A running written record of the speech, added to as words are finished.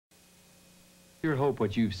Your hope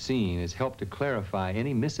what you've seen has helped to clarify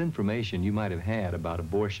any misinformation you might have had about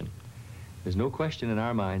abortion. There's no question in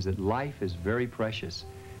our minds that life is very precious,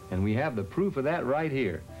 and we have the proof of that right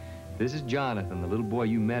here. This is Jonathan, the little boy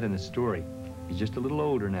you met in the story. He's just a little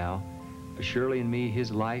older now. For Shirley and me, his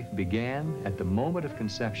life began at the moment of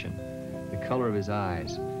conception. The color of his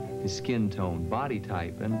eyes, his skin tone, body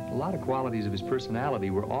type, and a lot of qualities of his personality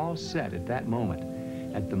were all set at that moment.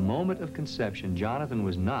 At the moment of conception, Jonathan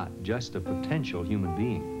was not just a potential human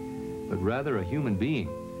being, but rather a human being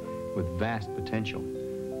with vast potential.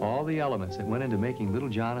 All the elements that went into making little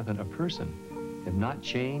Jonathan a person have not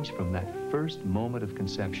changed from that first moment of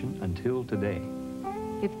conception until today.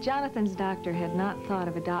 If Jonathan's doctor had not thought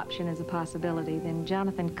of adoption as a possibility, then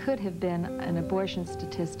Jonathan could have been an abortion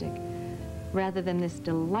statistic, rather than this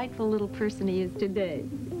delightful little person he is today.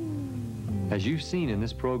 As you've seen in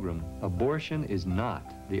this program, abortion is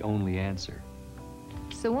not the only answer.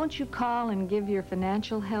 So won't you call and give your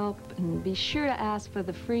financial help, and be sure to ask for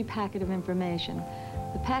the free packet of information.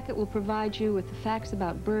 The packet will provide you with the facts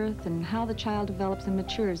about birth and how the child develops and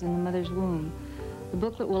matures in the mother's womb. The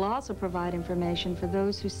booklet will also provide information for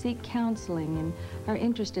those who seek counseling and are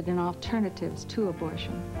interested in alternatives to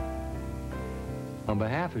abortion. On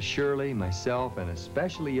behalf of Shirley, myself, and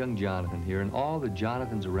especially young Jonathan here, and all the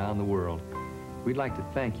Jonathans around the world, we'd like to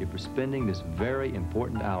thank you for spending this very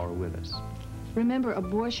important hour with us. Remember,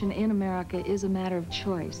 abortion in America is a matter of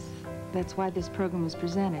choice. That's why this program was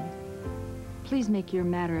presented. Please make your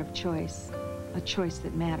matter of choice a choice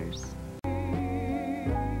that matters.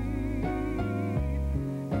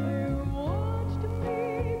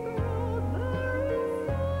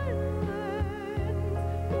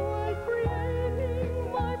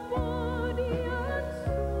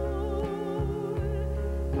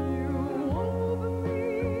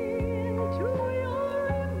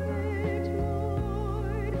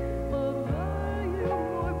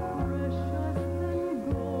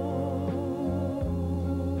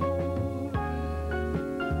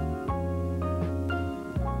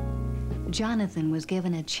 Jonathan was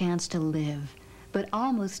given a chance to live, but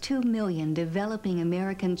almost 2 million developing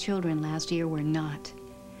American children last year were not.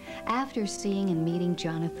 After seeing and meeting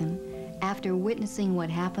Jonathan, after witnessing what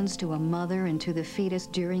happens to a mother and to the fetus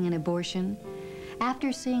during an abortion,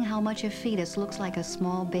 after seeing how much a fetus looks like a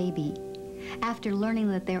small baby, after learning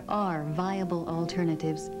that there are viable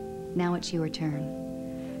alternatives, now it's your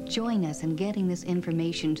turn. Join us in getting this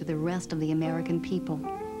information to the rest of the American people.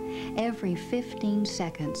 Every 15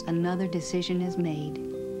 seconds, another decision is made.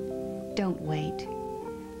 Don't wait.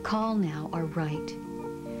 Call now or write.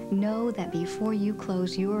 Know that before you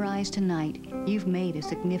close your eyes tonight, you've made a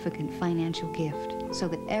significant financial gift so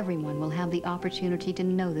that everyone will have the opportunity to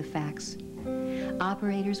know the facts.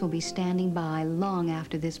 Operators will be standing by long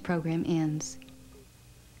after this program ends.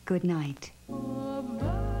 Good night.